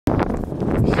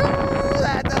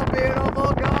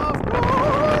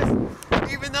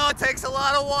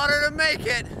of water to make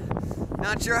it.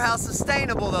 Not sure how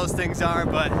sustainable those things are,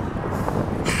 but.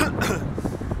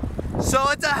 So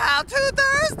it's a How-To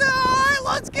Thursday.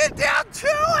 Let's get down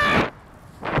to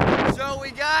it. So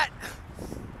we got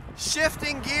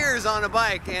shifting gears on a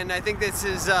bike, and I think this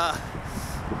is a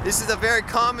very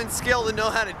common skill to know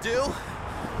how to do.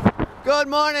 Good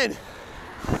morning.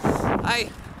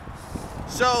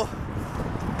 So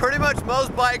pretty much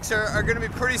most bikes are going to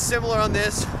be pretty similar on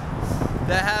this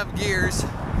that have gears.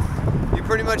 You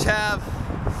pretty much have,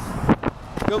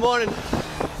 good morning,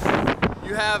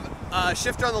 you have a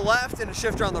shifter on the left and a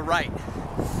shifter on the right.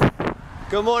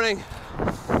 Good morning.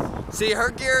 See, her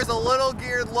gear is a little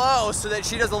geared low so that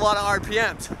she does a lot of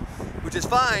RPMs, which is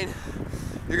fine.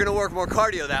 You're gonna work more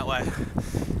cardio that way.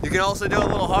 You can also do it a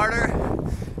little harder,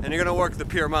 and you're gonna work the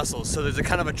pure muscles. So there's a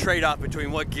kind of a trade-off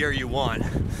between what gear you want.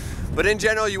 But in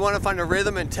general, you wanna find a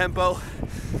rhythm and tempo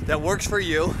that works for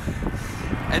you.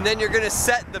 And then you're gonna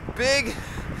set the big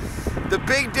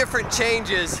different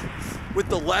changes with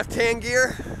the left-hand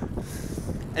gear,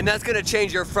 and that's gonna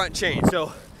change your front chain.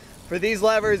 So for these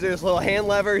levers, there's little hand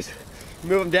levers.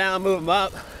 Move them down, move them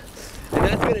up, and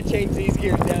that's gonna change these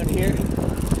gears down here,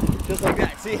 just like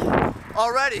that. See,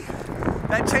 already,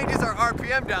 that changes our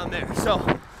RPM down there.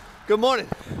 So, good morning.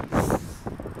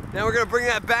 Now we're gonna bring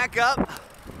that back up,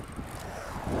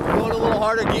 go in a little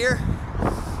harder gear,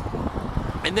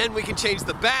 and then we can change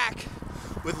the back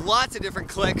with lots of different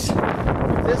clicks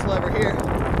with this lever here,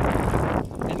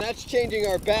 and that's changing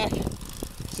our back.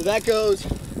 So that goes,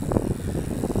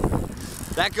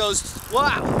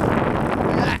 wow,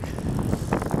 look at that.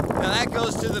 Now that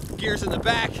goes to the gears in the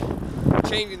back,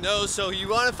 changing those. So you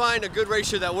want to find a good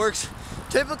ratio that works,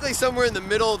 typically somewhere in the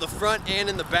middle of the front and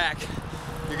in the back.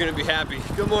 You're gonna be happy.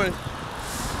 Good morning.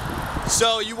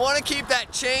 So you want to keep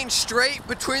that change straight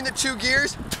between the two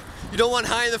gears. You don't want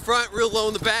high in the front, real low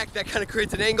in the back. That kind of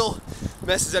creates an angle,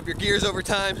 messes up your gears over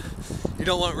time. You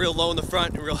don't want real low in the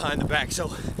front and real high in the back.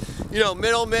 So, you know,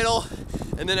 middle,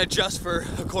 and then adjust for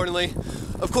accordingly.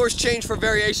 Of course, change for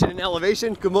variation and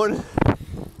elevation. Good morning.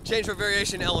 Change for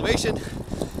variation and elevation.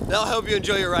 That'll help you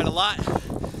enjoy your ride a lot.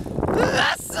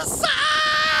 That's the sign!